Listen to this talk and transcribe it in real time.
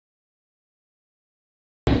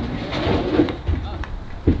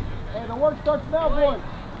work starts now, boys.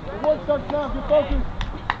 The work starts now. Get focused.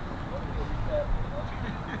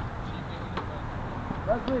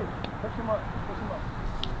 Leslie, push him up. Push him up.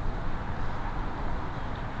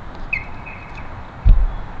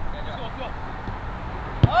 Let's go.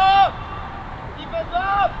 Up! Defense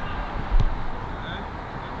up!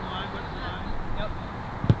 Yep.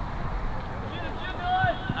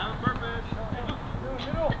 Have a purpose.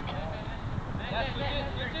 Middle. That's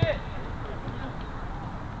legit.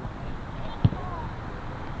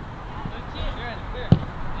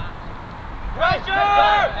 Pressure!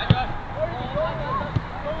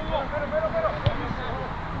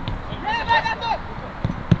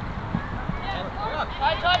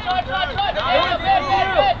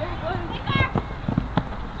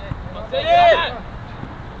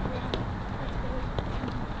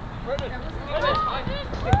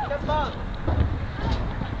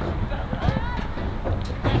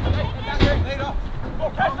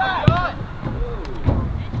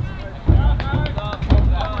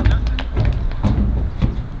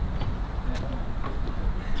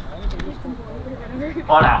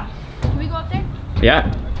 Hola. Can we go up there?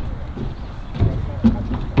 Yeah.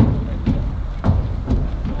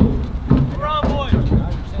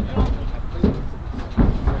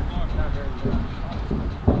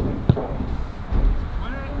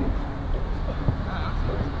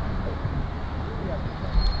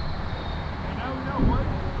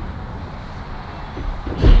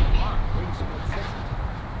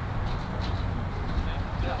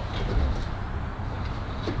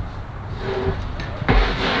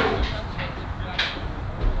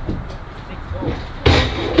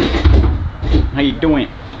 How you doing?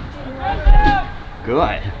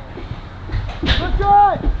 Good. Good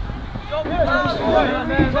try!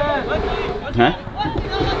 Huh?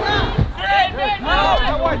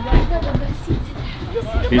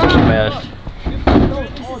 He's the best.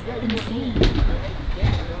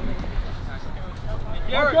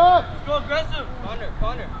 Go aggressive.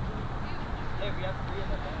 Connor. Hey, we have to be in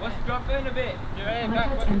there. Let's drop in a bit.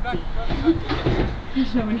 Back.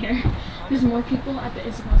 There's no one here. There's more people at the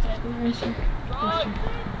Issaquah side than there is here. Let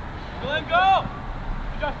him go!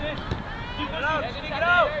 Justin! Keep it out! Get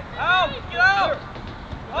out! Out! Get out!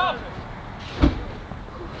 Up!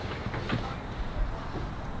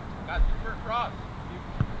 Got you for cross.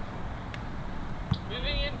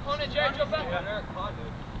 Moving in, Connor, Jerry, drop back.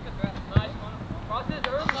 Nice, crosses,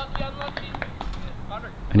 unlucky.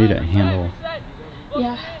 I need a handle.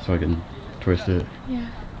 Yeah. So I can twist it. Yeah.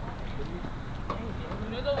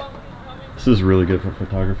 This is really good for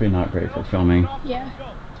photography, not great for filming. Yeah.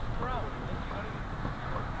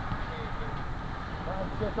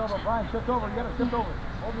 Shift over, Brian, shift over. You gotta shift over.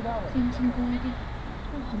 Hold me that way. Seems simple idea.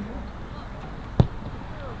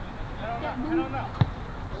 I don't know.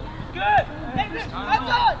 Good! Take this! That's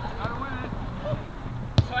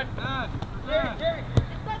on! Jerry!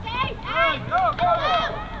 It's okay! Hey! Go!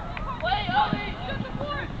 Wait, Ollie! Get the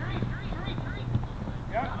board!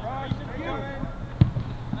 Yeah, right.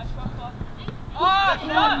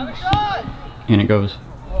 Nice shot! And it goes.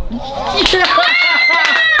 Woo!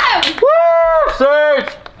 Search!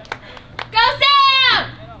 Go Sam!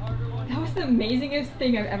 That was the amazingest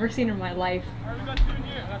thing I've ever seen in my life.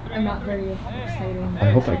 I'm not very excited.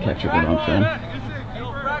 I hope I captured that on film.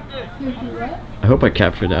 What? I hope I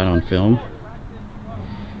captured that on film.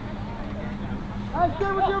 Hey,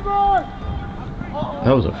 stay with your board!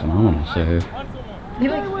 That was a phenomenal save. They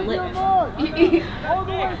Stay like with your flipped. board! All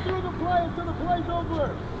the way through the play until the play's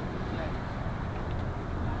over.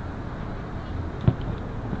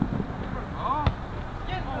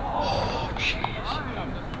 Oh, jeez.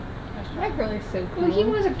 That girl is so cool. Well, he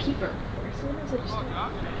was a keeper before, so what is it?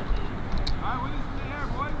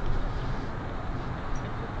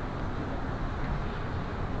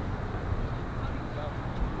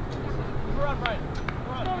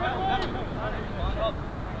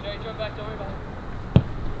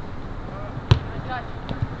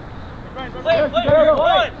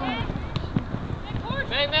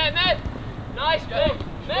 Man. Nice pick.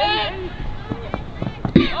 Man.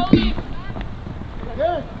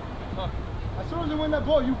 Derek, as soon as you win that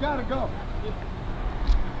ball, you gotta go.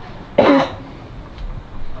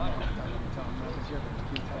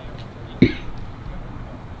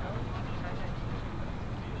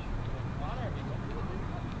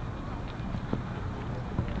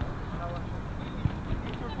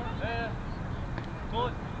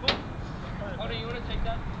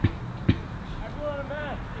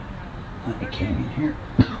 I came in here.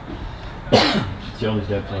 See all these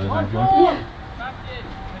dead flies on the floor? Yeah.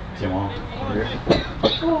 See them all over here?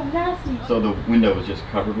 Oh, nasty. So the window was just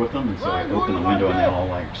covered with them, and so I opened the window and they all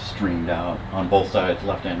like streamed out on both sides,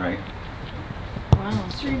 left and right. wow.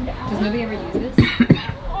 Does nobody ever use this?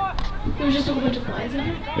 There was just a whole bunch of flies in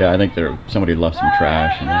it? Yeah, I think somebody left some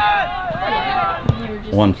trash.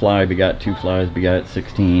 And one fly begot 2 flies, begot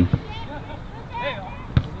 16.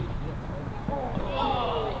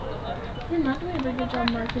 They're not doing a very good job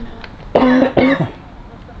marking out.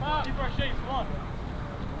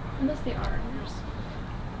 Unless they are.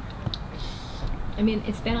 I mean,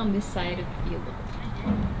 it's been on this side of the field.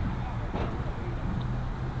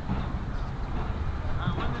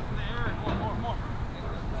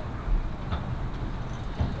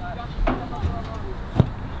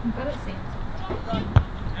 I'm good at saying something.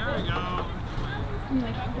 There we go. You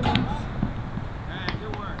like this? Hey,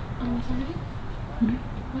 good work. Somebody?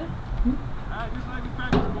 What? Alright, just like we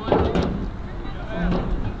practice, boys.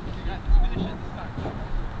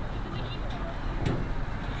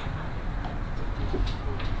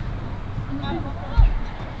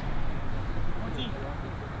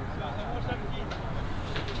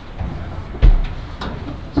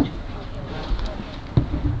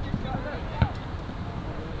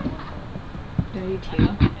 Finish it.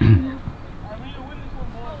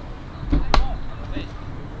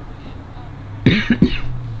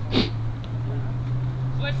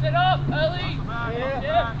 Switch it up, Ellie!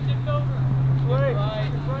 Yeah, shift over. Right.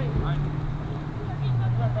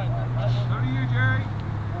 Over to you, Jerry.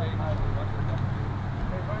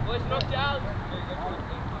 Switch it up, down.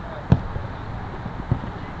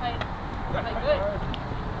 Hey, good.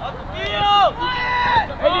 Up the field!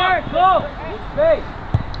 Hey, Derek, go! Space!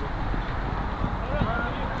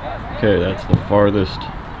 Okay, that's the farthest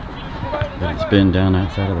that it's been down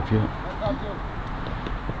that side of the field.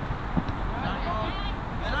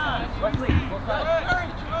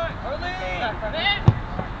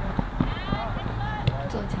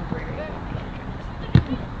 It's all temporary.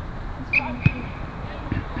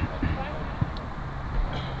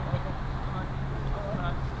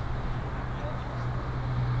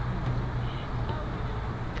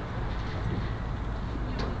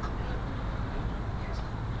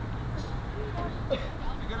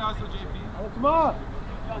 Good hustle, JP. Alex, come on.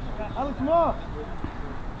 Alex, come on.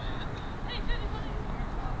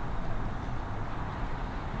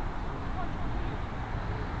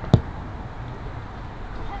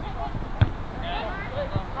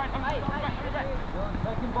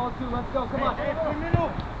 Second ball, 2, let's go, come on.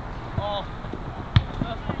 Oh.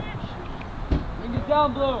 Bring it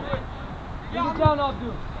down, Blue. Bring it down,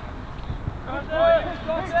 Abdul.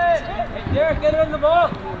 Hey, Derek, get it in the ball.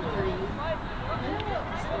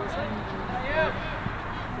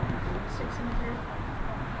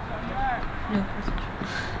 No,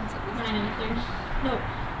 9 and a third. No,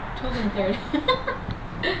 12 and a third.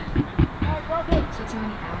 So it's how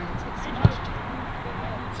many hours it takes to change.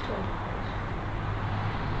 It's 12 and a third.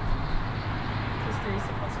 It's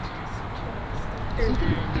 36 plus 30.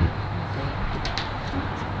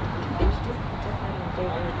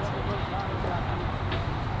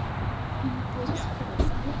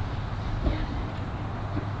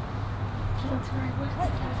 That's where I was.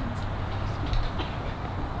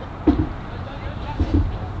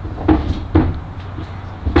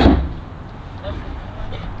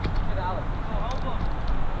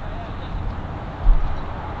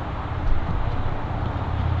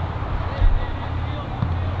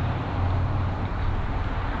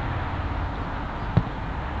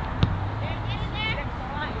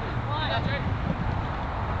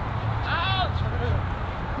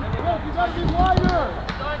 You gotta be wider.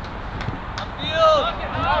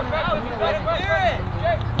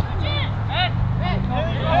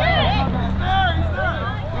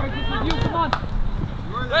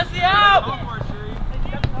 Let's see out!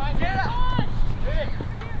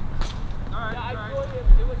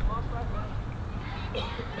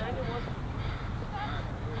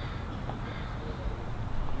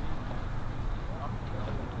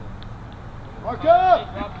 Mark up!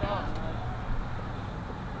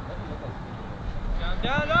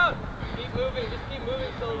 Down, up! Keep moving, just keep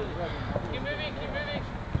moving slowly. Keep moving, keep moving.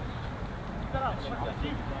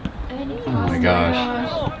 Oh my gosh.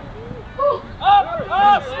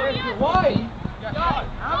 Up! Wide!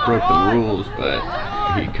 Broke the rules, but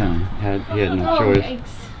he had no choice.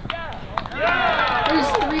 Yikes. There's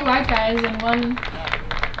 3 white guys and 1.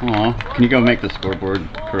 Aw, can you go make the scoreboard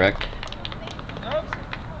correct?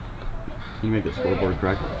 Can you make the scoreboard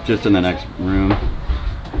correct? Just in the next room.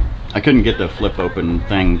 I couldn't get the flip open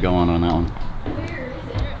thing going on that one. Where is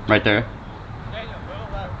it? Right there.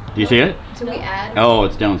 Do you see it? So we add? Oh,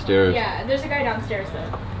 it's downstairs. Yeah, there's a guy downstairs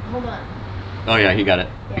though. Hold on. Oh yeah, he got it.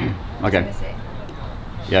 Yeah. Okay.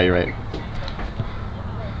 Yeah, you're right.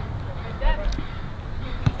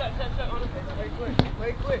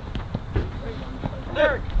 Very quick.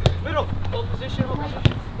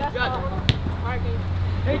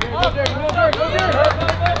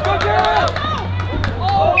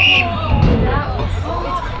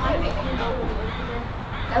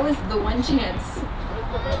 one chance.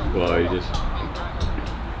 Well, you just. I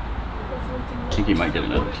think he might get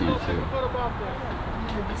another chance here.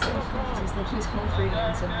 He's like he's home free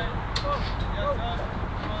on Sunday.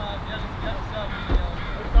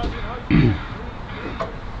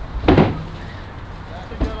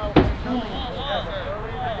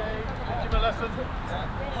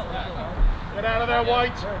 Get out of there,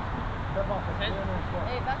 White.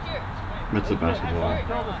 What's the basketball?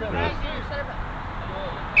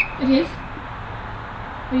 It is?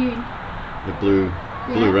 What do you mean? The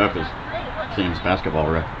blue ref is Sam's basketball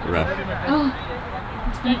ref. Oh,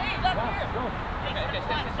 that's good.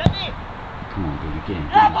 Come on, baby, get in.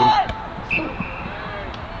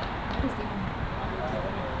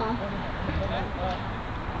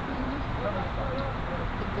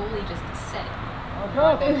 The goalie just set it. I'm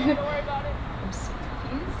so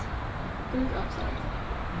confused. Who's offside?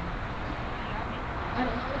 I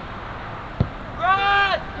don't know.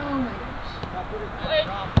 Run! Oh my gosh.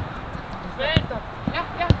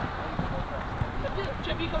 Yeah.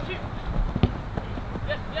 Chippy, come here.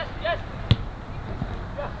 Yes. Yeah.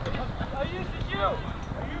 Ayush, it's you.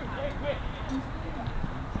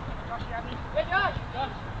 Hey, Josh.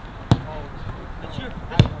 It's you.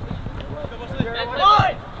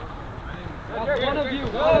 One of you.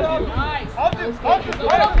 Nice.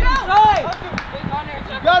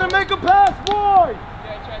 You gotta make a pass, boy.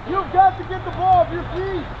 You've got to get the ball off your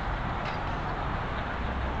feet.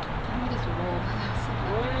 I just rolled.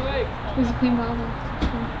 It was a clean ball though.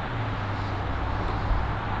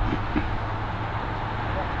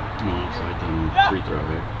 No, offside then free throw,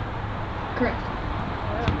 right? Correct.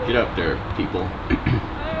 Get up there, people.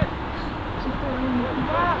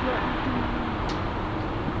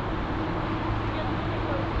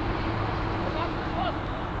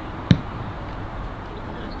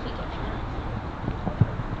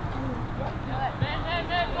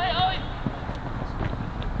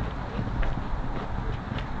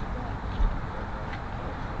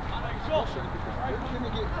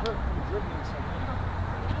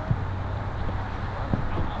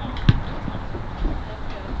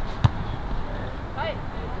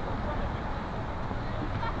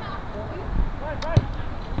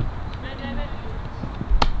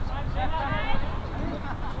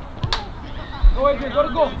 Go, Adrian, go to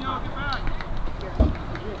goal.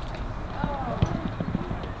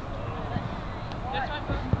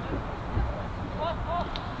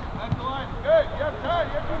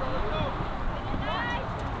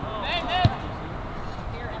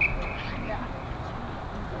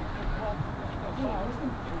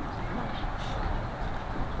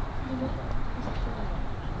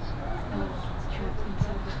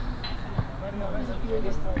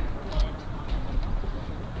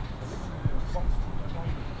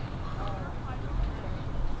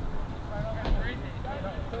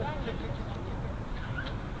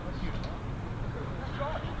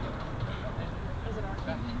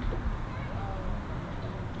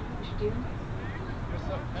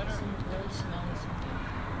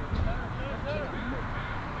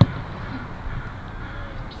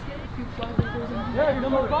 Yeah, you're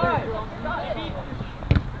number 5.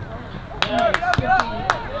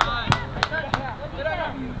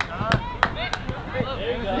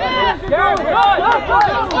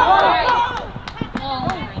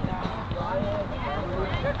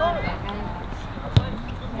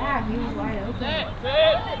 Yeah, he was wide open.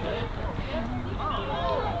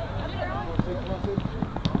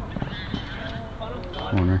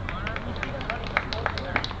 Corner.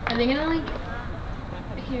 Are they gonna like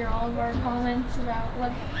hear all of our comments about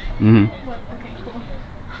what? Mm-hmm. Okay, cool.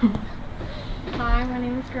 Hi, my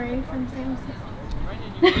name is Grace. I'm Sam's sister.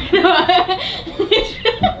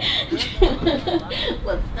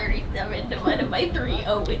 What's 37 divided by 3?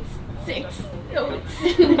 Oh, it's 6. Oh,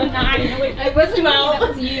 it's 9. No, wait, it was 12. That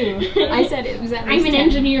was you. I said it was at least I'm an 10.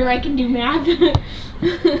 Engineer. I can do math. I'm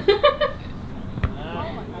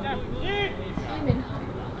in high.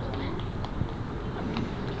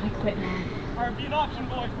 I quit math. Alright, be an option,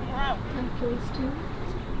 boys. Come around. Calculus 2.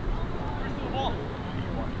 Where's the ball?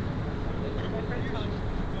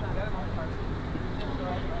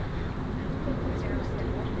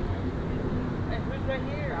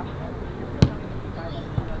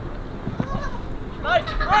 Nice.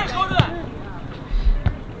 Right, go to that.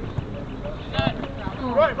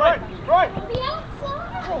 Right. The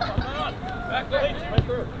outside. Back to 18. Right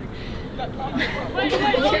through.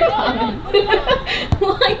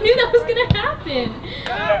 Well, I knew that was gonna happen.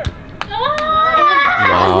 Ah!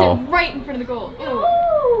 Wow. Right in front of the goal.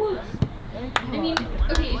 Ew. I mean,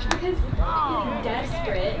 okay, it's because he's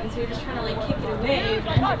desperate, and so you're just trying to like kick it away,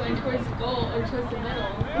 but ends up going towards the goal or towards the middle.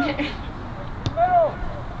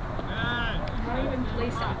 don't even play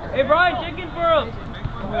soccer. Hey Brian, check in for him.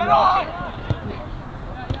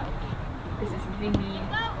 This is giving me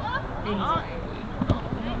anxiety.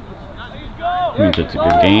 Means it's a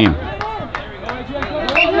good game.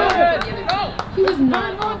 He was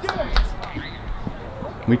not offside.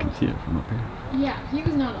 We can see it from up here. Yeah, he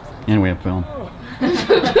was not offside. And we have film.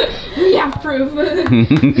 We have proof.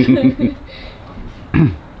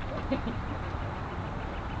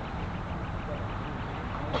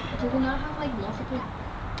 Do they not have like multiple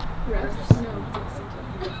refs? No,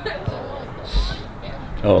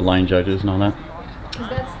 yeah. Oh, line judges and all that? Because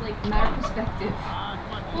that's like matter of perspective.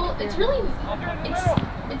 Well, it's really,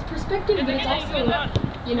 it's perspective, but it's also,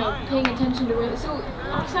 you know, paying attention to where, so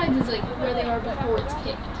offsides is like where they are before it's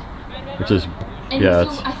kicked. Which is, And yeah,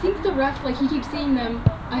 so I think the ref, like he keeps seeing them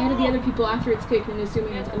ahead of the other people after it's kicked and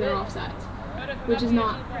assuming they're offsides, which is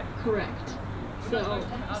not correct. So,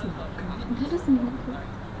 that is not correct.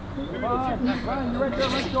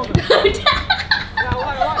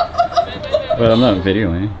 but I'm not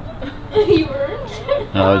videoing. You weren't?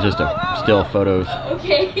 No, it's just a still photos.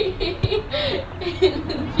 Okay.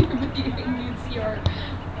 You're videoing means you're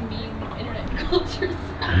being internet culture.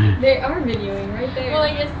 They are videoing right there. Well,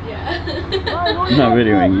 I guess, yeah. I'm not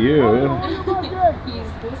videoing you. He's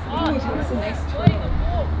listening to us next trail.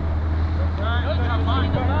 I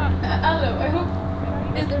don't know, I hope.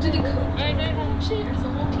 Do the coach watch it or is the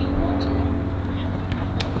whole team watch it?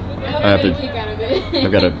 I hope I have you to- get a kick out of it.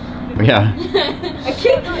 I've got to, yeah. A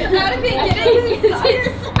kick out of it? Get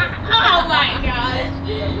it? Oh my gosh.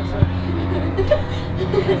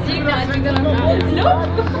 Do you not think that I'm not? Nope.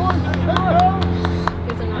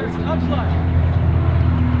 Guess I'm not as good.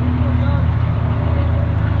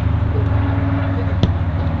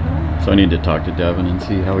 So I need to talk to Devin and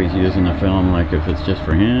see how he's using the film, like if it's just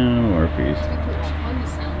for him or if he's...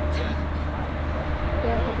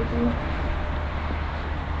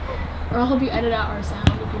 Or I'll help you edit out our sound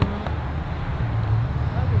if you want.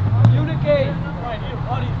 Communicate.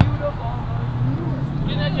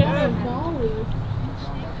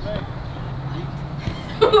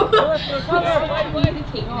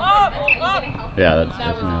 Yeah, that's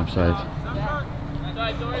definitely offsides.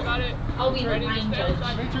 Don't worry about it. I'll be the line judge.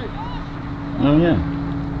 Oh, yeah.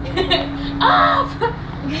 Off!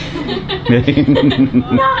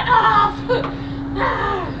 Not off!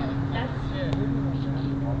 That's...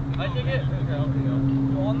 I take it.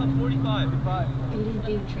 On the 45. He didn't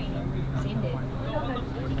do training. Sam did. On the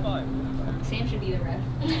 45. Sam should be the ref.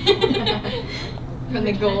 From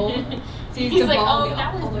the goal. He's like, oh,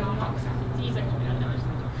 that was wrong. He's like, oh, no.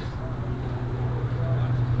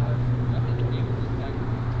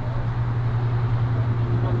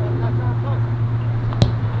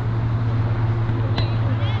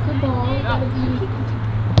 Good ball. Gotta be.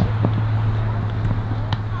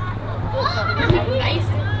 Nice.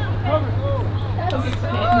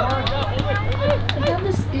 They have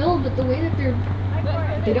the skill, but the way that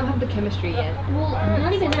They don't have the chemistry yet. well,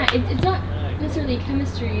 not even that. It's not necessarily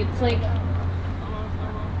chemistry. It's like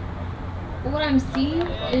what I'm seeing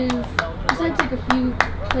is besides like a few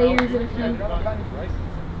players and a few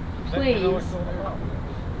plays,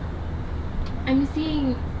 I'm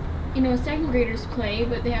seeing, you know, second graders play,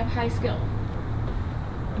 but they have high skill.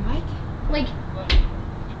 What? Like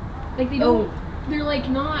they don't. They're like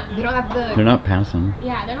not. They don't have the... They're not passing.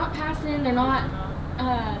 Yeah, they're not passing. They're not.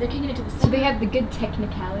 They're kicking it to the center. So they have the good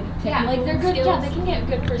technicality. Yeah, like they're good. Skills, Yeah, they can get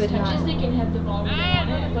good first but touches. not- They can hit the ball when they want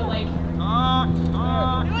it, but like they're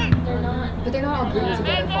not. But they're not all glued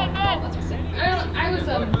together following the ball, that's what I'm saying. I was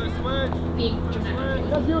being dramatic.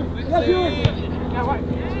 That's you. That's you.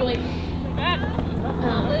 So like,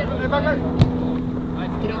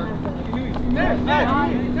 They don't have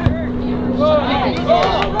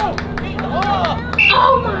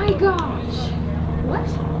oh my gosh! What?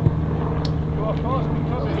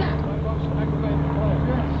 What was that?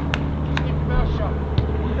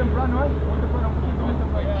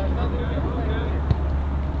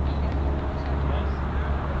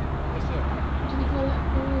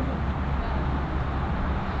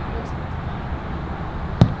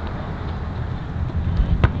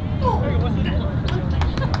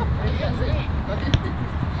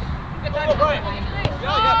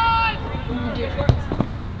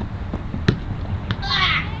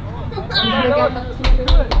 Did you call that?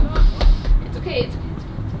 It's okay. It's okay.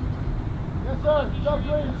 Yes, sir. Stop,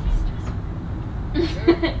 please.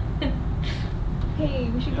 Hey,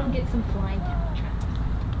 we should go get some flying traps.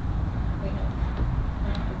 Wait, no.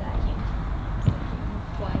 Not for that.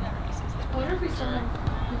 Flying traps. I wonder if we still have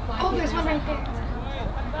flag Oh, there's one right there.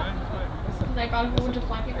 Because I got a whole bunch of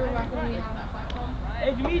flag paper back when we had that flag ball.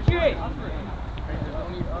 Hey, Dimitri!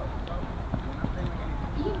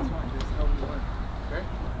 Okay?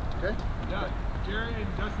 Okay? Yeah, Jerry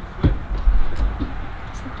and Dustin split.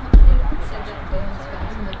 Said that the balloons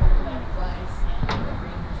flies and the ball flies.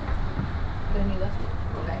 Then he left it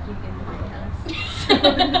vacuum in the greenhouse. So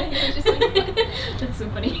then he was just like, That's so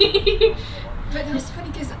funny. but it was funny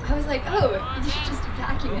because I was like, oh, you should just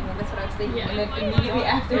vacuum it. Like, that's what I was thinking. Yeah. And then immediately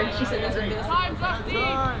after, she said that's ridiculous.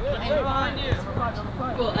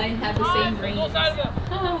 Well, I have the same brain. Yes,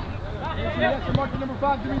 mark number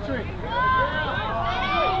 5, Dimitri.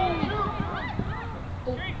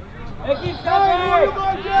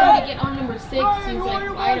 Trying to get on number 6, he's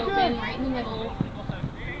like wide open, right in the middle.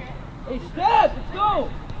 Hey, Steph, let's go!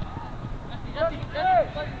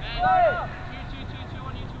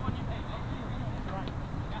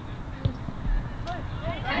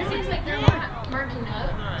 Kind of seems like they're not marking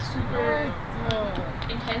up super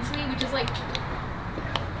intensely, which is like,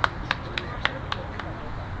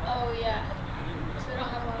 oh yeah, so they don't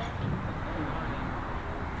have a lot of.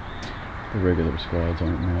 The regular squads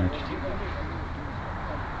aren't matched.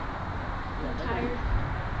 I'm tired.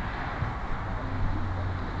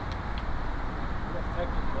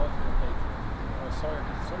 Sorry,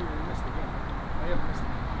 we missed the game. I have missed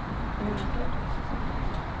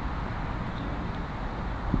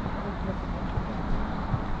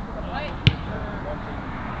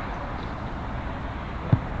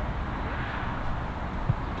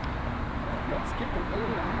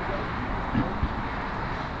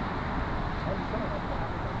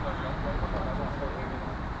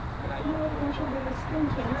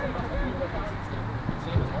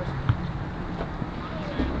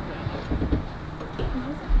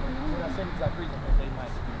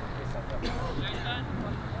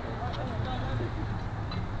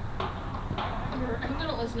I'm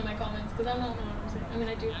gonna listen to my comments because I don't know what I'm saying. I mean,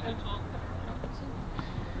 I do. I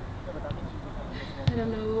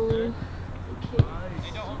don't know. Okay.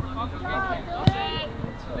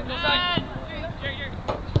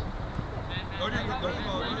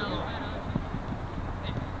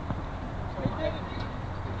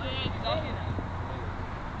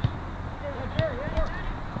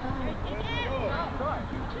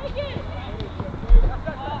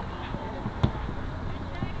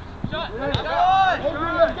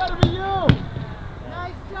 That's gotta be you!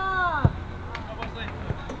 Nice job!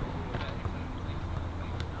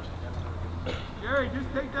 Gary,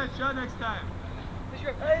 just take that shot next time.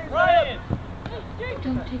 Hey, Ryan!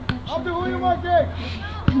 Don't take that I'll shot. do who you want, Gary.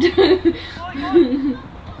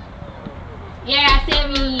 Yeah,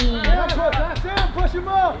 Sammy! Sam, push him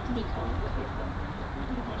up!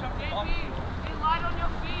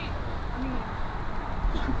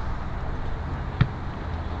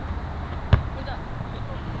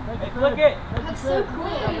 Hey, flick it! That's so cool.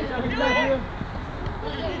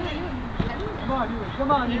 Come on, Huey.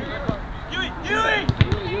 Come on, Huey. Huey!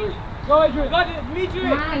 Go, Adrian. Go, Dimitri!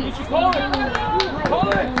 Nice. You should call it! Call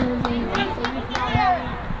it!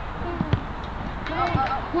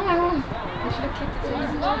 I should have kicked it.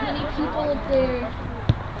 There's not many people up there.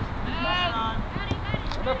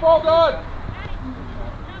 That ball done.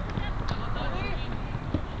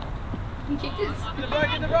 He kicked it.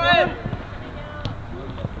 Get the Ryan!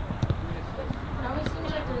 It always seems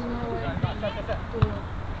like there's no way.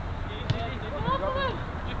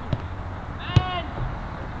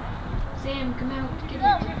 Sam, come out. Get it.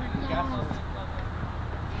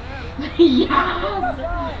 Yes.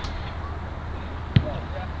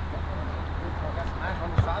 On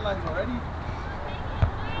the sidelines already.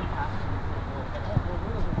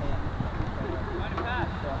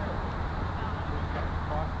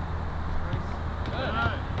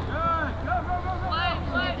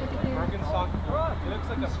 Birkenstock. It looks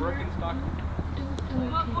like a Birkenstock.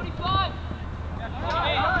 45!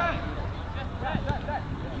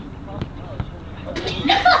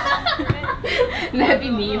 That'd be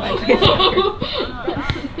me if I played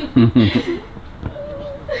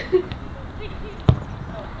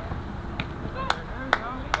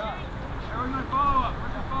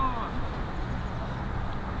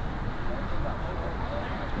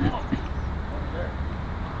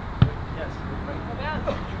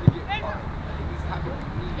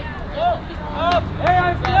Hey,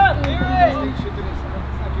 I'm Steph! Win it!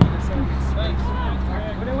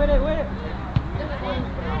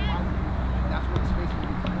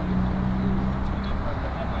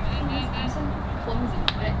 I'm so clumsy.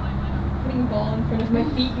 Putting a ball in front of my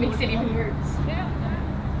feet makes it even worse.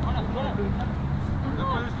 Look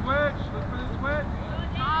for the switch.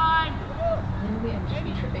 Normally I'm just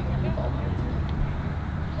be tripping on the ball.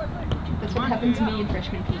 That's what happened to me in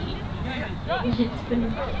freshman PE.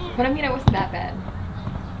 But I mean, I wasn't that bad.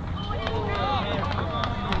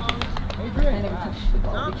 never touched the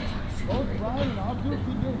ball because I was so Both afraid. Ryan and Abdul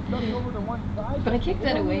keep getting stuck over to one side. But I kicked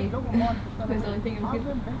that away. Double mark the That was the only thing I Have could.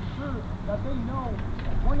 them make sure that they know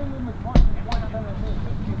one of them is marking one center in,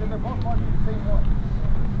 because they're both marking the same one.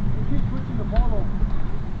 You keep switching the ball over.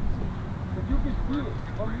 But you can see it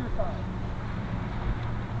from your side.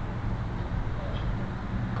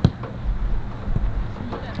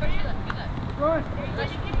 Good.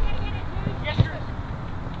 That's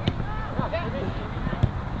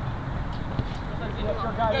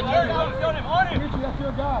your guy. Richie, that's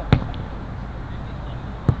your guy.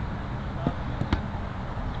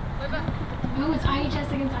 Oh, it's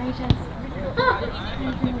IHS against IHS.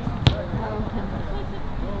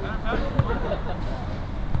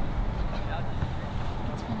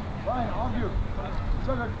 Ryan, argue.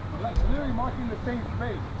 So they're literally marking the same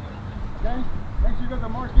space. Okay? Make sure you guys are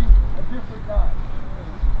marking a different guy.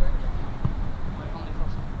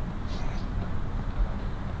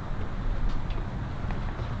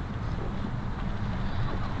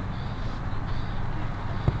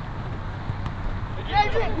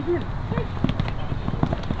 Good, good.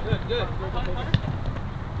 That's good.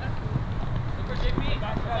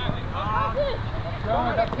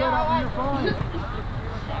 You're fine.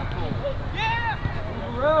 Yeah!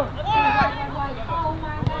 Move around. Oh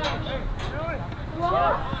my gosh.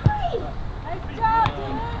 Nice job,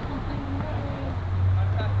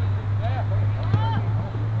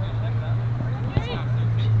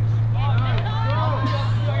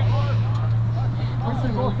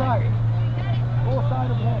 Go side. Go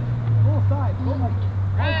side of him. Go side. Go like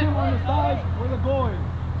right him on the side where the goal is.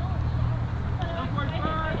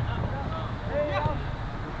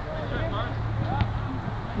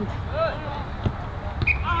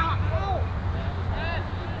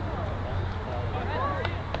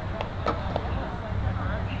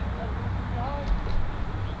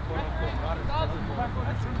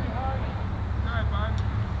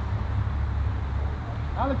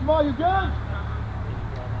 Alex Ma, you good? Oh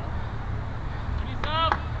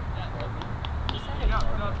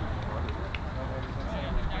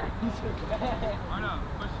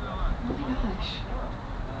my gosh.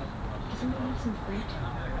 Doesn't he have some fruit?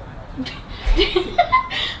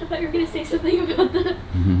 I thought you were gonna say something about the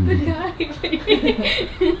guy. Does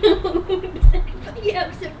anybody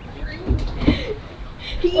have some fruit?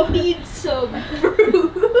 He needs some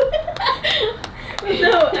fruit.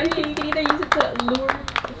 No, I mean you can either use it to lure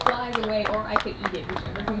the flies away or I could eat it,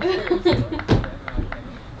 whichever comes first.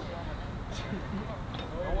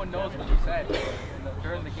 No one knows what you said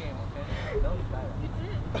during the game, okay?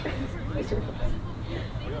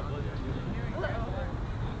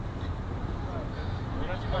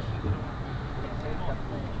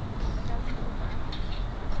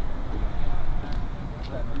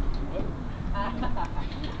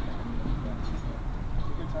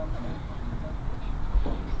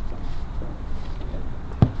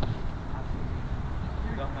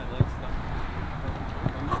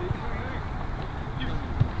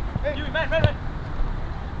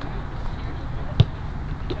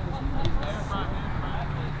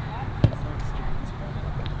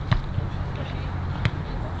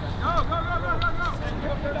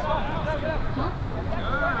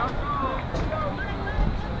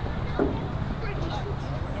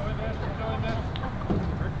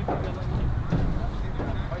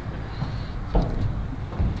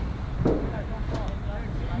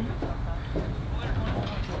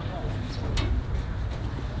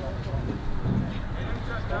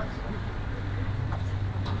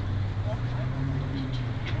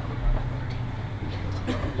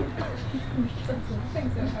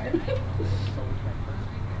 Thanks so hard.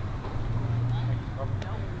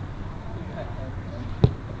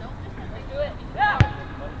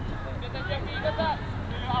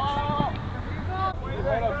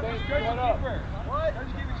 What? How'd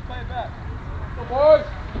you keep it play back? Go boys!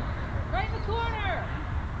 Right in the corner!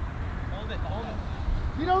 Hold it, hold it.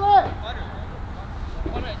 You don't let!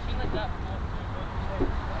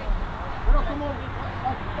 Pero como...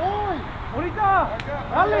 ¡Uy! ¡Ahorita!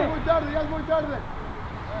 ¡Dale! Ya es muy tarde.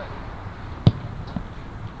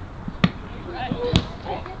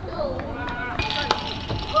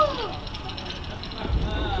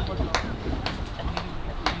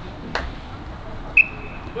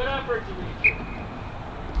 Good effort, Dimitri.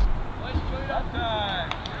 Nice shot up time.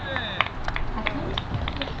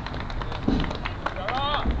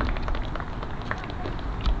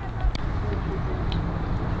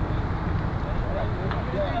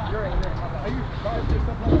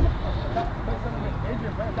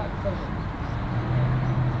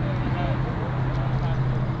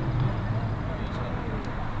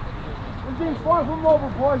 This team's far from over,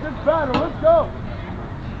 boys. It's battle. Let's go.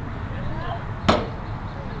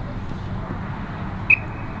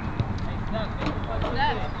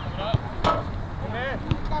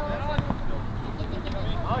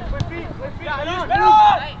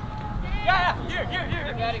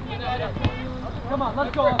 Come on,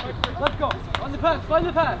 let's go, Austin. Let's go. On the pass, find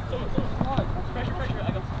the pass. Pressure, pressure.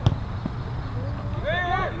 I go.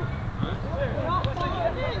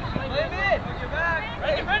 Play mid. Get back.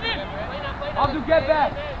 Brendan. Abdul, get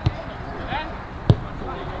back.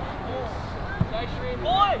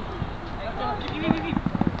 Boy. Let's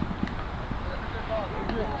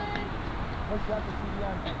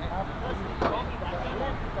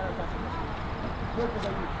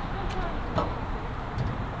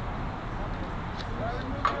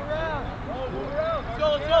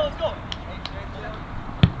go.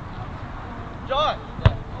 John. Go.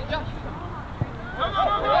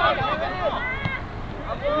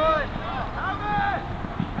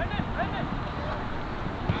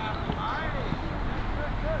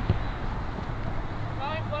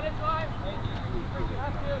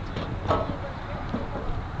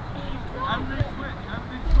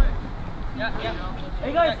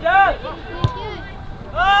 Hey guys, stop!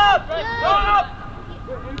 Up! Up!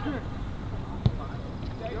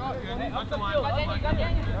 Outside.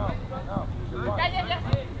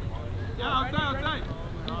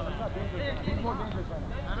 He's more dangerous right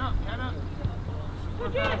now. Hand up.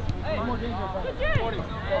 He's more dangerous right now. 40.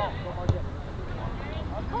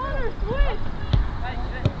 Connor, switch!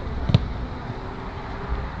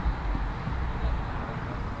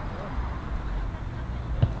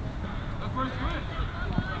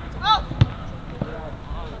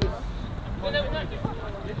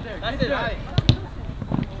 That's it, right.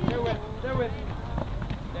 Stay with.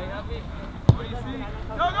 What do you see?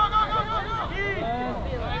 Go!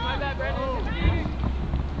 My bad, Brandon.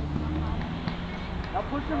 Now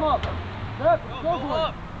push him up. Step, go for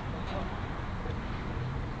it.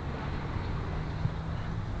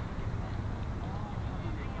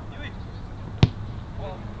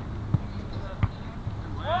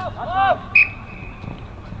 Up!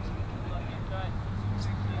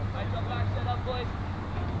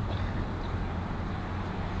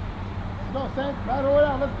 Let's go, Saints. Battle it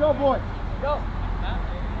out. Let's go, boys. Go.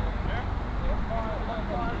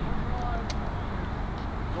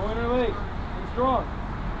 Go Interlake. Be strong.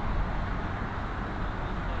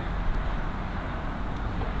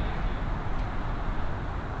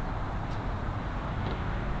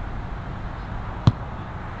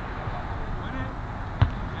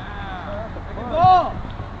 Ball!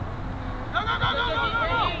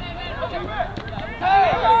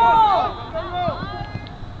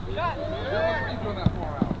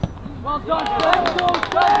 Well done,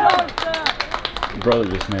 Brother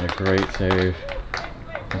just made a great save.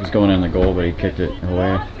 It was going in the goal, but he kicked it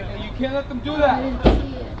away. You can't let them do that. I didn't see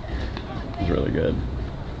it. It was really good.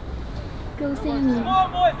 Go Sammy. Come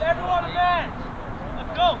on, boys, everyone a man. Let's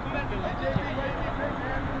go. Come on.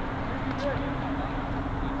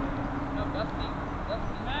 No, Dusty.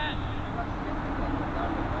 Man.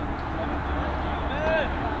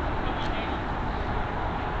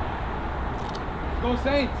 Go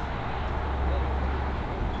Saints.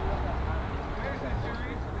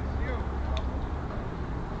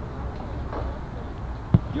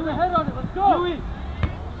 Get your head on it. Let's go. Louis.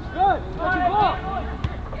 Good. That's your ball.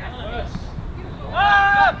 Yes.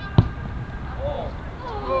 Up!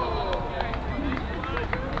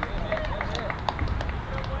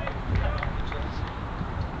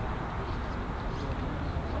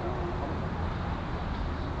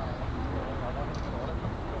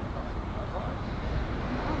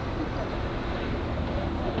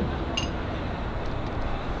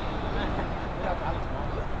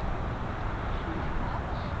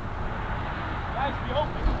 Guys, be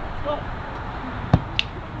open. Let's go.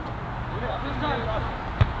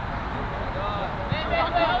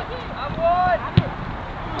 I'm one.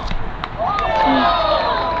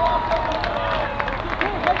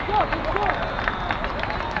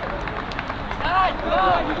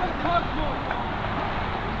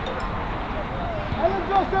 Hey, let's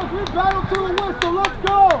go, Saints. We battle to the whistle. Let's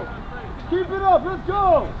go. Keep it up. Let's go.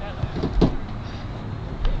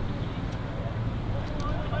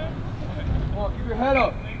 Come on, keep your head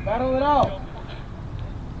up. Battle it out.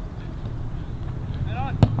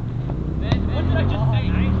 What did I just say?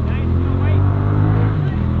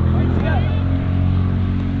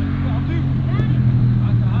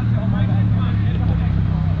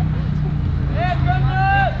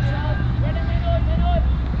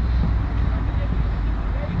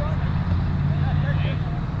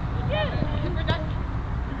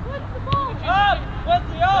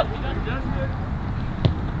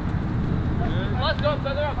 Let's go,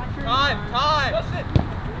 feather up. Time. Listen.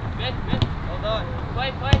 Mid. Hold on.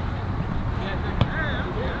 Play.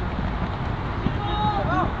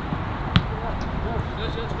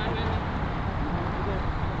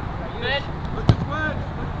 Mid. With the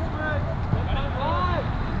switch.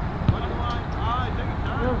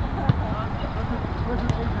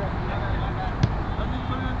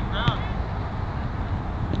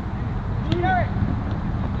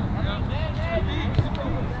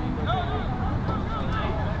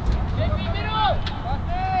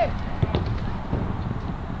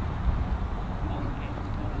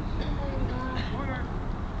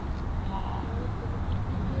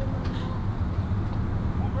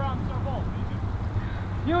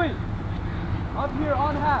 Huey, up here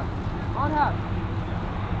on half. On half.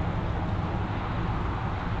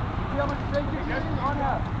 See how much space you're getting? On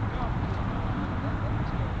half.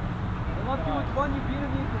 And let's see which one you beat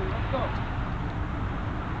him easily. Let's go.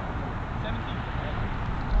 17.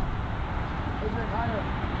 Adrian, higher.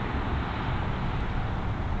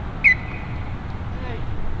 Hey,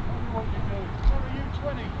 tell me what you're doing. What are you,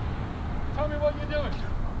 20? Tell me what you're doing.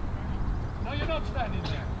 No, you're not standing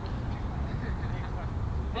there.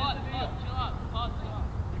 Pause, chill out. Pause, chill out.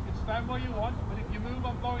 You can stand where you want, but if you move,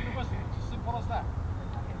 I'm blowing the whistle. It's as simple as that.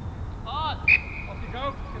 Pause. Off you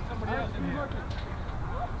go. Get somebody else in here.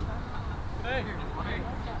 Hey,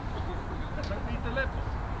 don't beat the lips.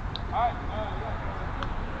 Alright,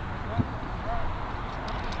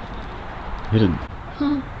 Hit it. Who's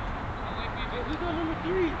on number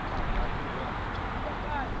 3?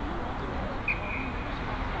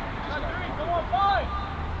 Come on, 5!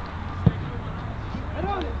 Head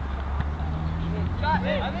on it! Shot,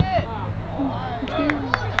 I'm in!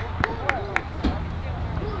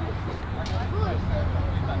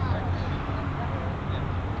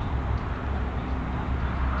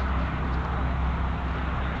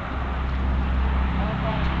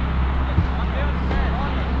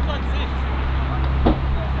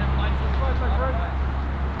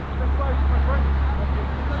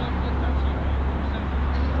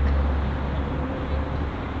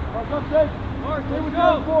 Here we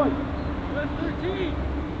go, boys. That's 13.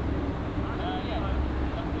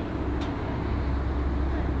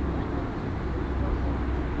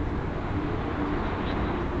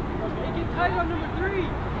 Hey, get tight on number 3.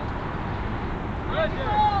 Good,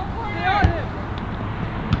 Derek. Stay on him.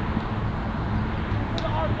 It's a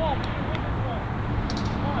hard ball. We can win this one.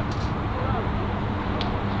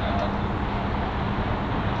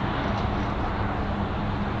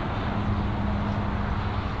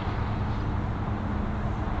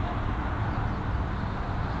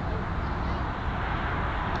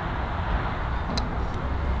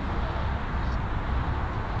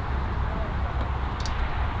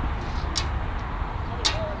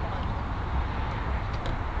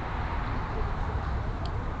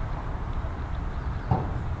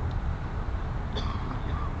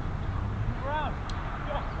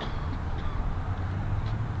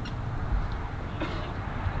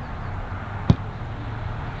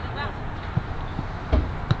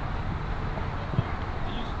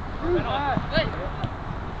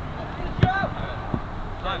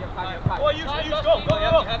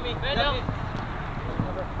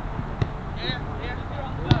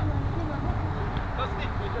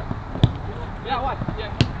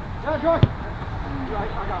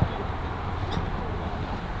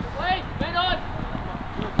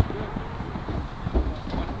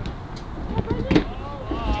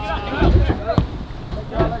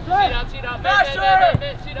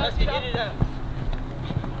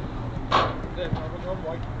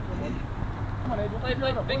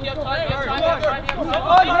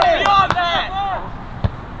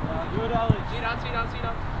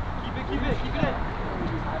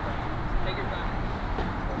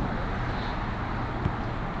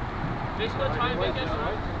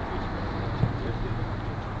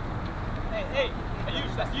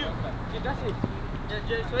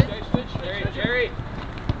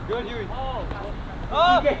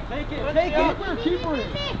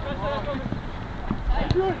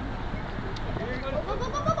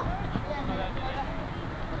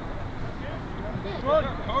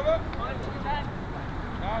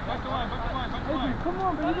 Come on. Come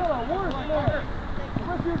on, but you gotta work, man. The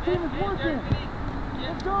rest of your team is working.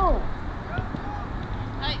 Let's go.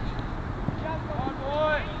 Hey. Come on,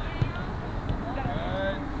 boy.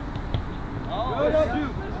 Good up, you.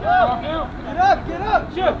 Get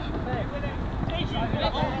up. Shoot.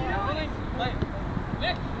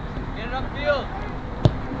 Nick, get it upfield.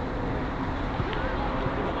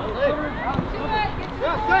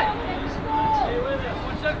 Yeah, set.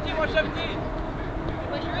 117, 117.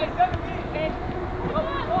 Push your 17. Okay.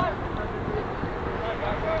 Come on.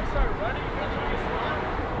 Start running.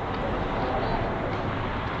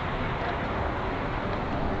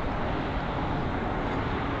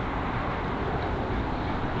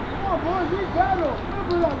 Come on, boys, we battle.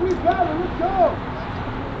 Remember that, we battle. Let's go.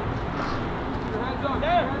 Your hands up.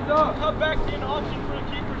 There. Hands up. Come back to an option for a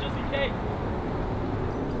keeper just in case.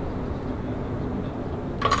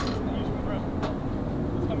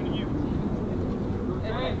 It's coming to you.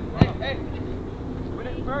 Hey. Win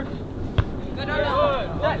it first. Good.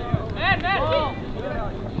 Man.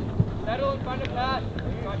 Settle and find a pass.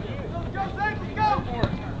 Let's go, Zach. Let's go.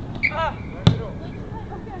 Ah.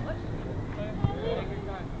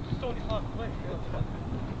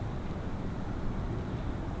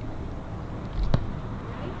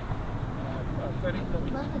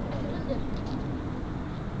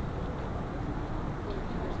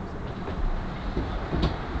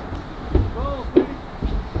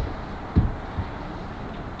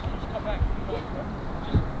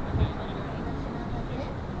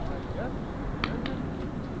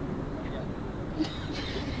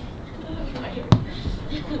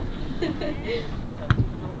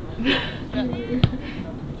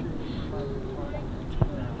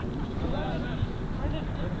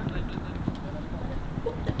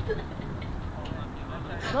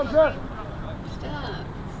 Come, Jeff. Stop.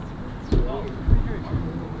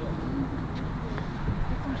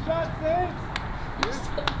 Get some shots, Saints.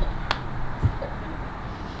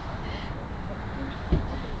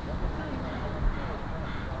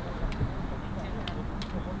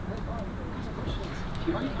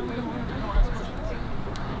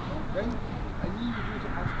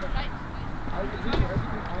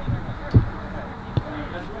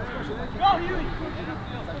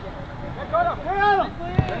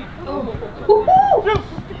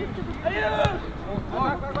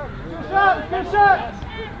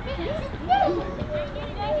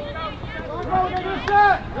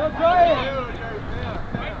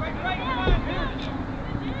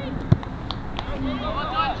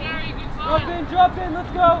 Drop in,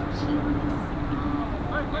 let's go!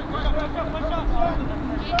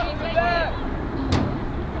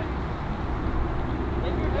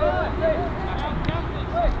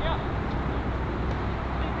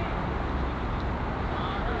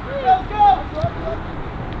 Let's go!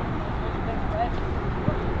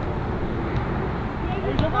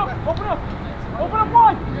 Open up! Open up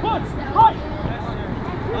wide! Push! Right!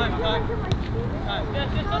 Time. Yes,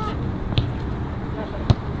 touch it!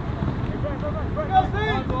 Go,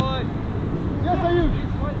 Steve! Yes, Ayuk!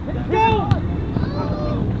 Let's go!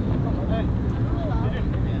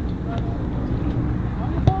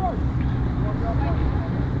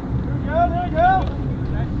 There you go!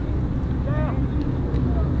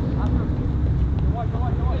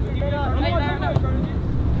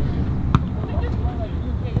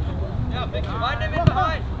 Find him in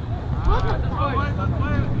behind.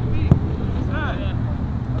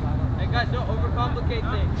 Hey guys, don't overcomplicate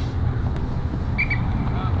things.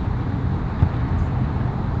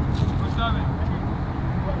 Let's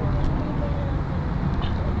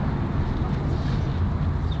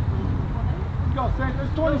go, Saints.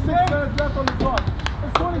 There's 26 minutes left on the clock.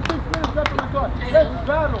 There's 26 minutes left on the clock. Let's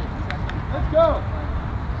battle. Let's go.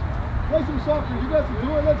 Play some soccer. You guys can do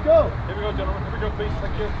it. Let's go. Here we go, gentlemen. Here we go, please.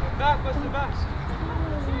 Thank you. Back, what's the back?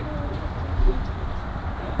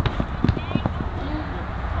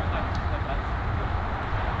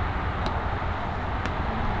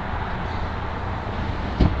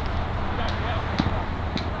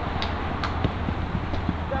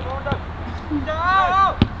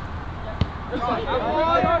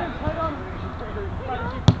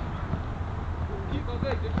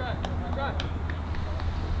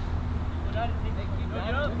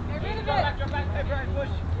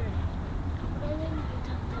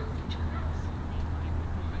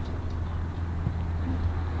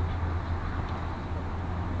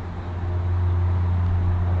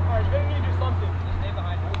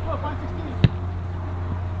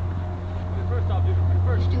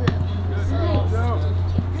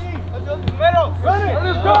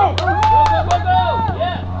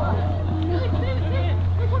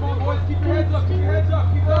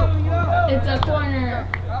 It's a corner.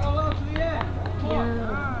 Yeah.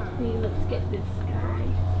 See, let's get this guy.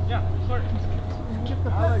 Yeah, sorry. Get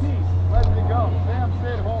the Alex, let me go. Sam,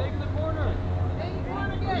 stay at home. Take the corner. Take the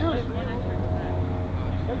corner again.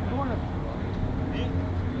 Take the corner.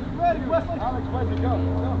 Ready, Wesley. Alex, let me go.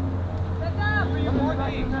 Go. Set down. Come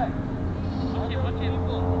back to the net.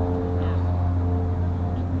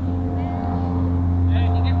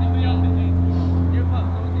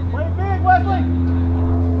 Play big, Wesley.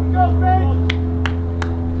 Go, Saints.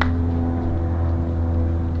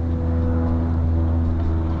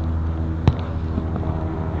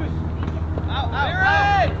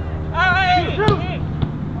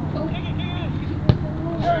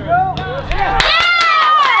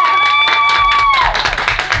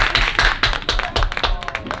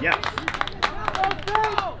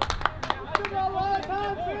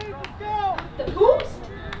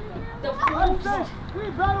 We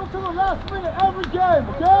battle to the last minute every game,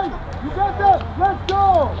 okay? You got that? Let's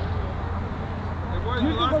go!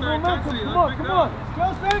 You got momentum. Come on, come on. Go,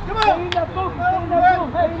 Sam, come on! Stay in that zone, stay in that zone,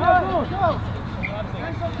 stay in that zone. Go!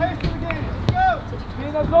 Bring some pace to the game. Let's go! Stay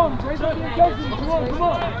in that zone, raise up the intensity. Come on, come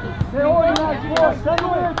on. Stay organized, boys.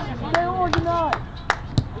 Settle in. Stay organized.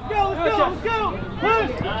 Let's go, let's go, let's go!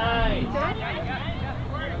 Push! Nice!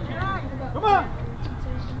 Come on.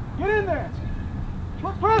 Get in there.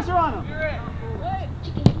 Put pressure on him.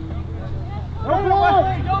 Go on. Go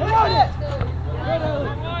on.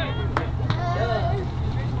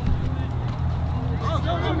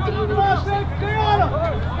 Come on, stay on him.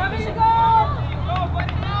 Coming to goal! Go,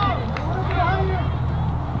 buddy, go. Behind you.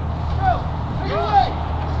 Go. Take it away.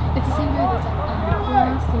 It's the same guy that's like,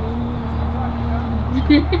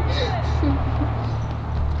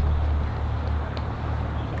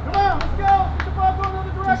 Come on, let's go. Get the ball going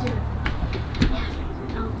another direction.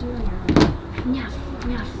 I'll do it. Yes,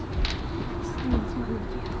 yes.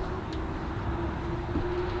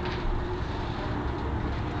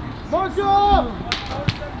 Marshall!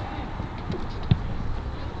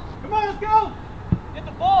 Come on, let's go. Get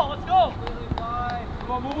the ball, let's go.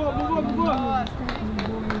 Come on, move up, move up, move up.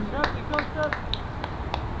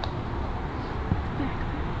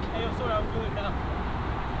 Hey, I'm sorry, I'm doing it now.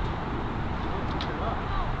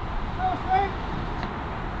 Go, Saint.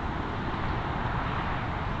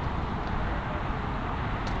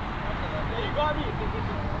 Hey, you got me.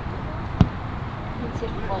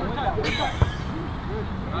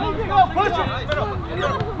 There you go, push it.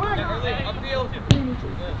 Upfield.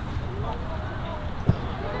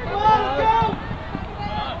 Come on, let's go.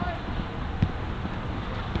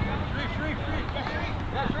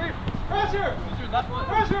 Pressure.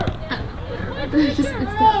 Pressure. It's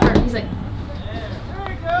that part. He's like, There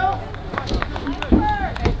you go.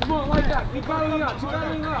 Come on, like that. Keep battling up. Keep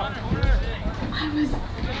battling up.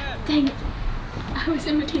 dang it. I was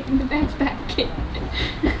imitating the back kick.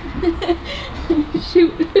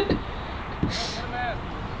 Shoot.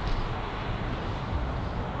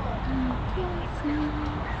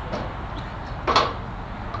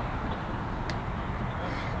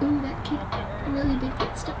 Ooh, that kick really did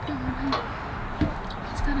get stepped on.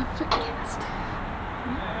 He's got a foot cast.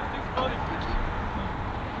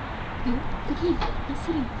 No, the kid is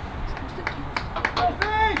sitting. He's got a foot cast.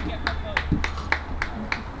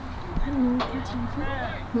 I don't know, catching the foot.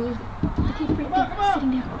 Move. The kid right there,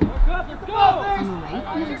 sitting down. On the right.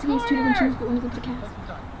 Yeah, it's against two different shoes, but one of them's a cast.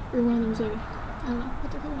 Or one of them's a, I don't know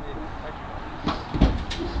what they're called.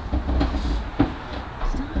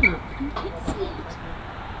 Stop. You can't see it.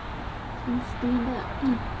 And stand up.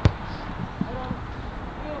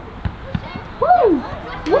 Woo!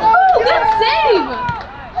 Woo! Good save!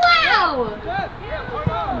 Wow!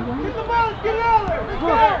 Get the ball, let's get it out of there. Let's go.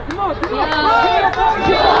 Come on, come on.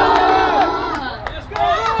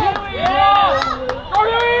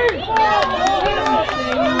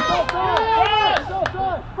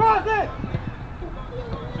 Cross it!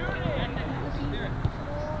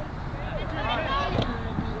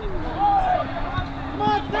 Come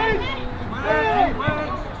on, Steve! There you go!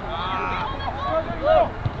 There you go!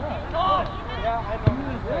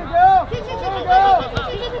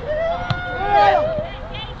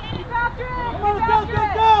 Come on, let's go,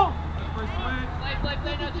 let's go!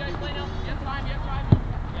 Play now, Jerry, play now. You have time.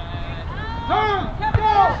 Turn! Go!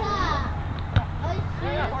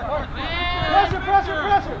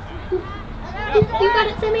 Pressure! You got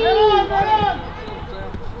it, Sammy! Right on!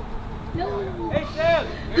 No! Hey, Sam,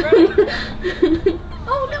 you ready?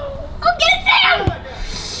 Oh no! Oh, get it, Sam!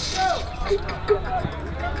 Go!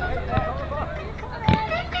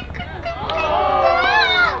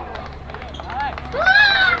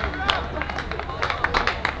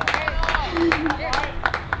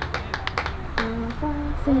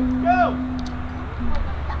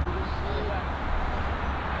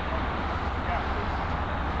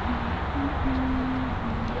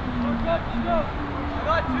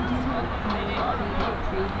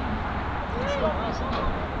 Let's go!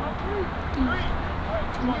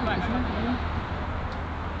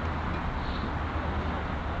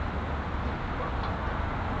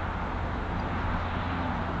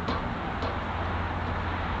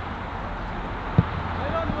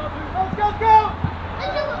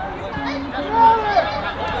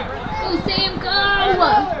 Go, Sam, go!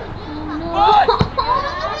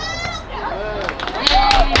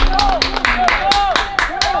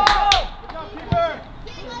 Oh no!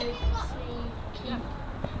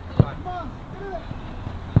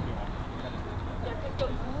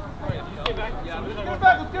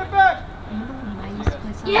 Let's get back!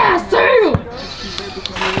 Yeah, Sam!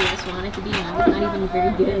 Because I just wanted to be, and I was not even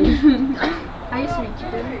very good. I used to be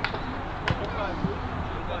keeper.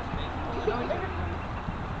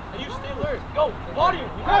 You stay alert. Go, body.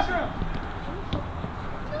 Pressure him!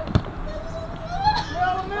 Get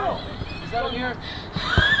out of the middle! Is that on here?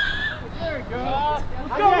 There you go!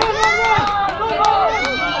 Let's go, run!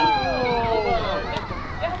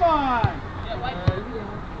 Come on!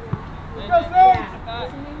 Let's go,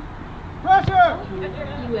 Saints! Pressure!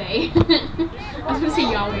 UA. I was gonna say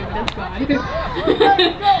Yahweh, but that's God.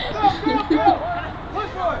 Go!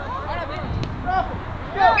 Push for it! Drop it!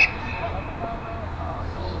 Go!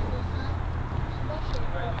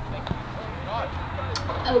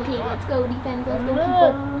 Okay, let's go defense. Let's go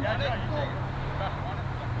people.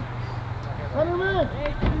 Center mid!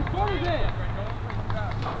 Corner's in.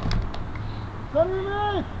 Center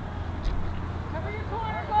mid! Cover your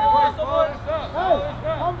corner, go. Hey,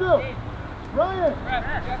 Hamdu! Ryan!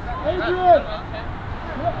 Adrian!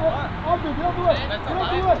 Hamdu, get up the way! Get up the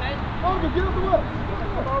way! Hamdu, get up the way!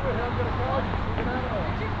 Come over here, I'm gonna call you. Get out of there.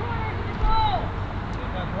 Get your corner to the goal.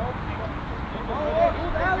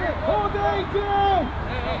 Hold 18!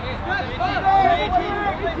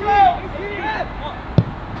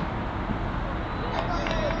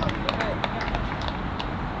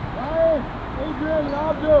 Ryan, Adrian, and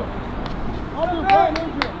Abdu, Brian,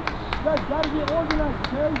 Adrian. You guys gotta get organized,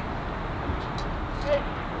 okay?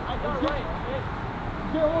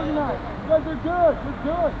 Get organized. You guys are good. You're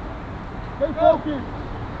good. Stay focused.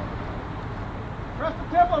 Press the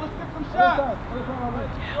tempo. Let's get some shots.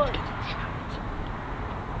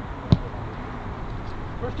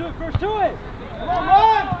 First to it. Come on,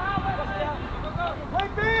 run! Play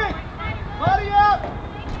big! Body up!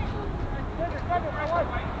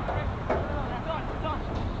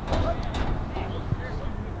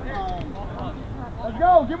 Let's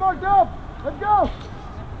go! Get marked up! Let's go!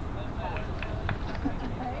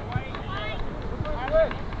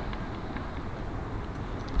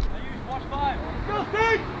 Watch 5. Let's go,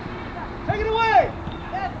 Steve! Take it away!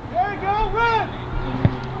 There you go, run!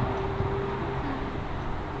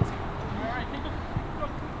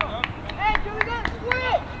 Hey, do we got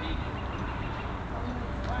switch?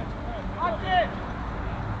 Watch it.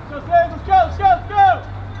 Let's go, Steve! Let's go!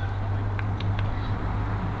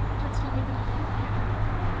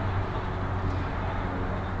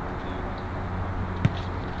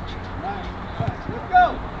 Let's go!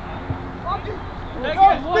 Let's go,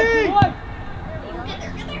 Steve!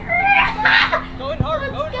 Going hard,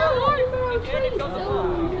 going hard.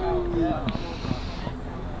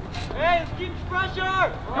 Hey, let's keep the pressure.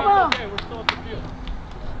 Come on! Okay, we're still at the field.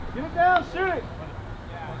 Get it down, shoot it!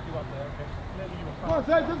 Come on,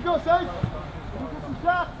 Sage, let's go, Sage! Let's get some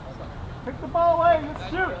shots! Pick the ball away, let's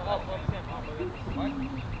shoot!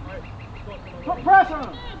 Put pressure on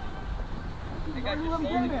him! Let him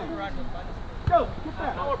get in there. Go, get that!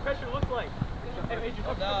 That's not what pressure looks like. Yeah, There you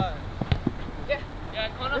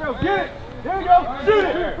go, get it! There you go, shoot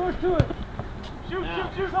it! Push to it!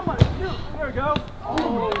 Shoot, somebody, shoot! There you go!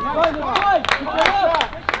 Oh, nice one! Keep that up!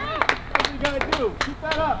 That's what you gotta do, keep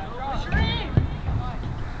that up!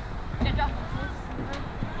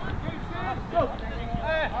 Go!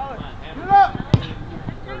 Hey, get it up!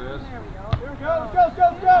 There it is. There we go, let's go!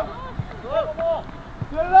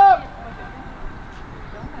 Get it up!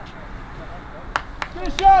 Get a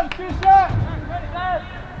shot!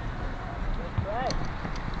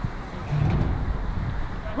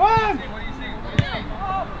 Run! What do you see?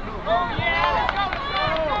 Oh, yeah!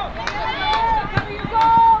 Cover your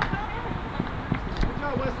goal! Good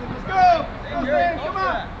job, Wesley. Let's go! Go, Sam, come on!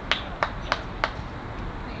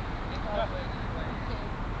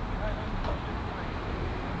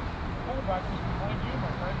 Quarterback was behind you,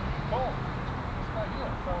 my friend. Ball. It's not you,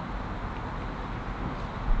 so.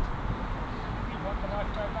 You want the last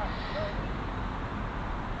guy back.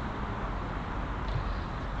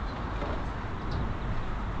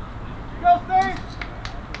 Go, Steve!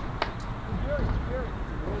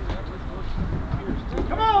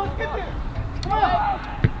 Come on, let's get there! Come on!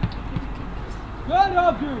 Good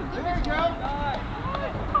job, dude! There you go!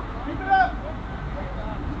 Keep it up!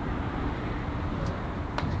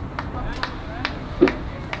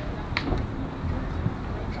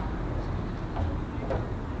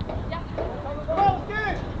 Come on, let's get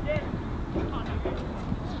it!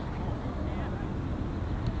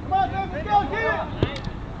 Come on, Dave, let's go, get it!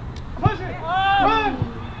 Push it! Run!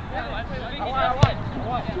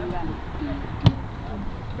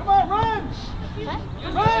 Come on, run!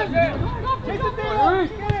 Run! Chase it down!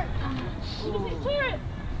 Get it! Clear it!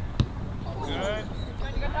 Good.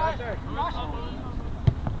 Let's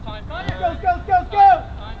go!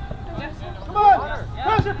 Come on!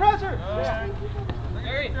 Pressure!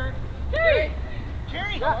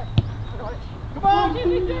 Carry! Come on!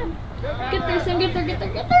 Get there, son. Get there.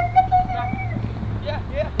 Yeah.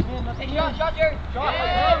 Hey, shot, Jerry. Yeah.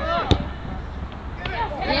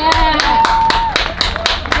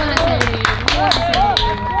 What a save.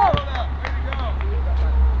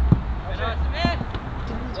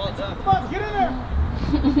 Well done. Come on, get in there!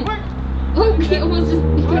 Quick! Oh, he almost just.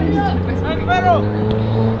 Middle!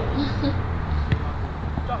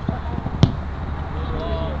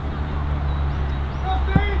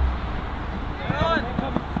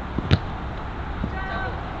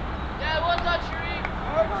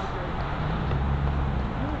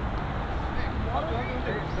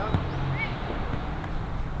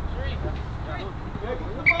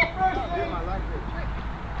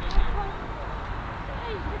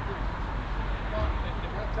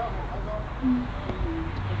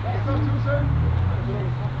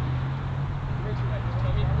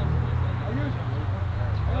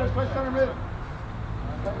 Play center mid.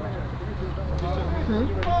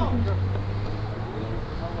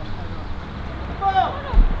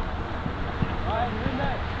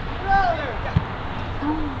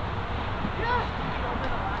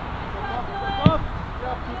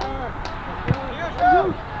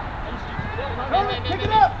 Pick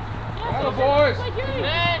it up! Go, boys!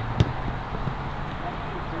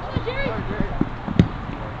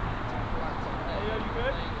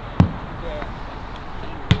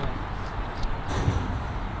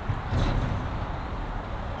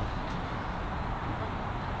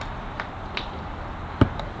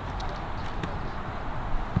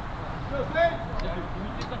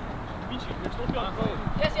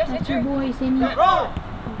 That's your boy, Sammy. Roll!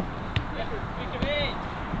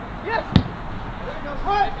 Yes!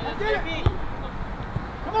 Right! That's it!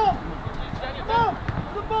 Come on! Come on!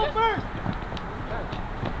 The ball first!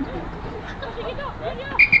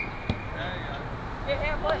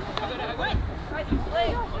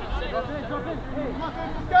 Come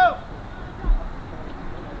on, let's go!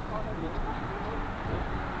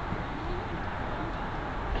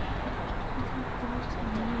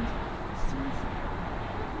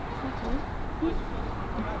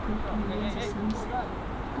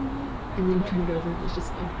 And then turn it over, it was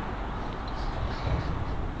just like...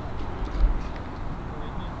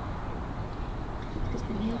 Because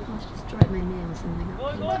the nail polish destroyed my nails and I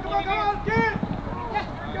got paid. Come on, kid!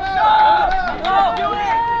 Go! Do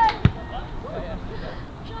it!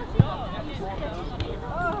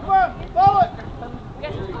 Come on, follow it!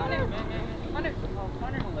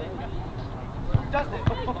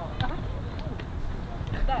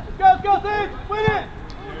 Let's go, Sage! Win it!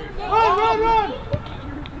 Run!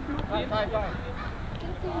 Fine.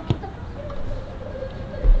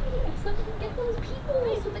 Get those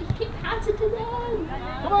people so that you can pass it to them.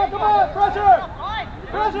 Come on! Pressure! Come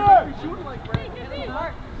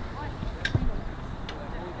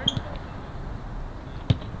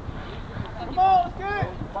on, let's get it!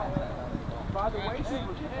 By the way, she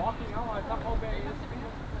was walking out. I thought, oh, man, he's kind of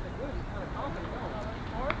good. He's kind of confident.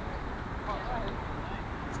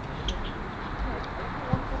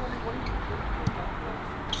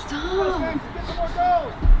 Stop! Get some more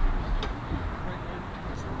goals!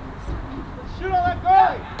 Shoot on that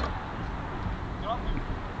goal!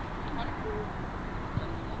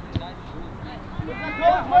 That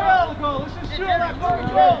goal is way out of the goal. Let's just shoot on that goal.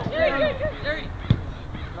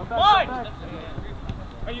 Fine!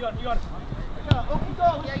 Hey, you got it. Open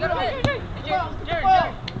goal. Let's shoot on it. Come on, let's get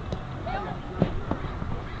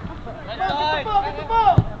the ball. Get the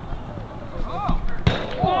ball.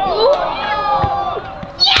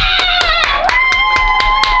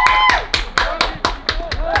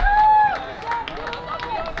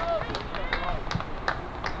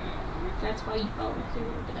 That's why you follow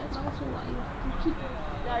through, but that's also why you keep.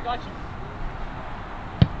 Yeah, I got you.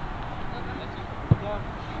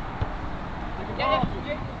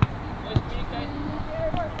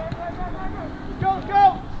 Let's go!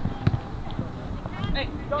 Hey,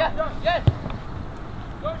 yes!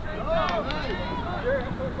 Go, Shane!